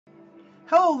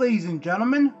Hello ladies and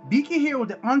gentlemen, Beaky here with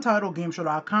the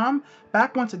UntitledGameShow.com,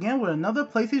 back once again with another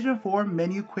PlayStation 4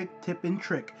 menu quick tip and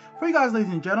trick. For you guys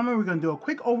ladies and gentlemen, we're going to do a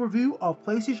quick overview of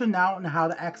PlayStation Now and how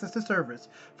to access the service.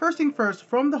 First thing first,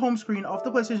 from the home screen of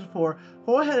the PlayStation 4,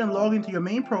 go ahead and log into your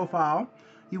main profile.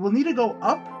 You will need to go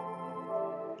up,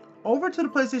 over to the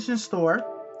PlayStation Store.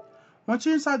 Once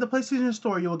you're inside the PlayStation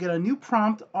Store, you will get a new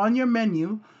prompt on your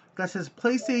menu that says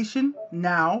PlayStation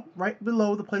Now, right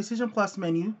below the PlayStation Plus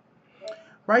menu.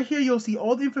 Right here, you'll see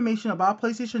all the information about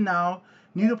PlayStation Now,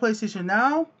 new to PlayStation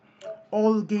Now,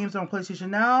 all the games on PlayStation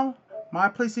Now, my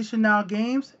PlayStation Now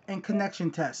games, and connection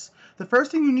tests. The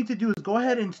first thing you need to do is go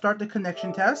ahead and start the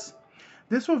connection test.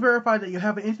 This will verify that you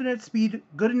have an internet speed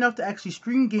good enough to actually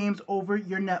stream games over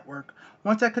your network.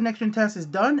 Once that connection test is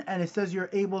done and it says you're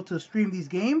able to stream these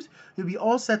games, you'll be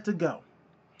all set to go.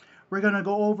 We're going to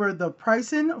go over the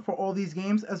pricing for all these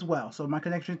games as well. So my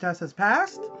connection test has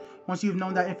passed. Once you've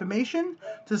known that information,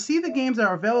 to see the games that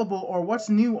are available or what's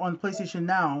new on PlayStation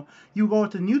Now, you go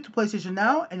to New to PlayStation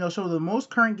Now and it'll show the most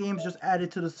current games just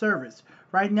added to the service.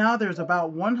 Right now there's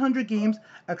about 100 games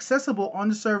accessible on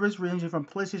the service ranging from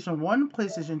PlayStation 1,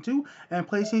 PlayStation 2, and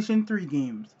PlayStation 3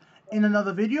 games. In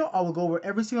another video, I will go over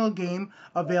every single game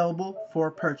available for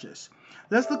purchase.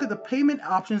 Let's look at the payment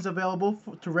options available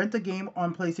to rent a game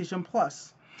on PlayStation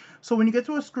Plus. So when you get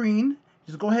to a screen,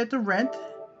 just go ahead to rent.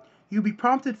 You'll be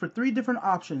prompted for 3 different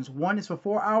options. One is for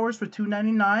 4 hours for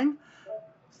 $2.99,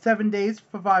 7 days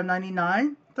for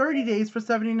 $5.99, 30 days for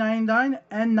 $70.99,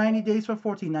 and 90 days for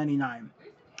 $14.99.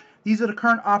 These are the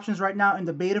current options right now in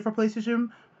the beta for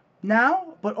PlayStation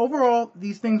Now, but overall,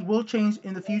 these things will change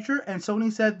in the future, and Sony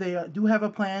said they do have a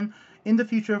plan in the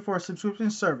future for a subscription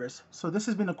service. So this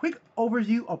has been a quick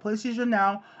overview of PlayStation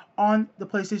Now on the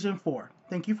PlayStation 4.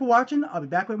 Thank you for watching. I'll be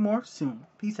back with more soon.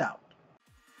 Peace out.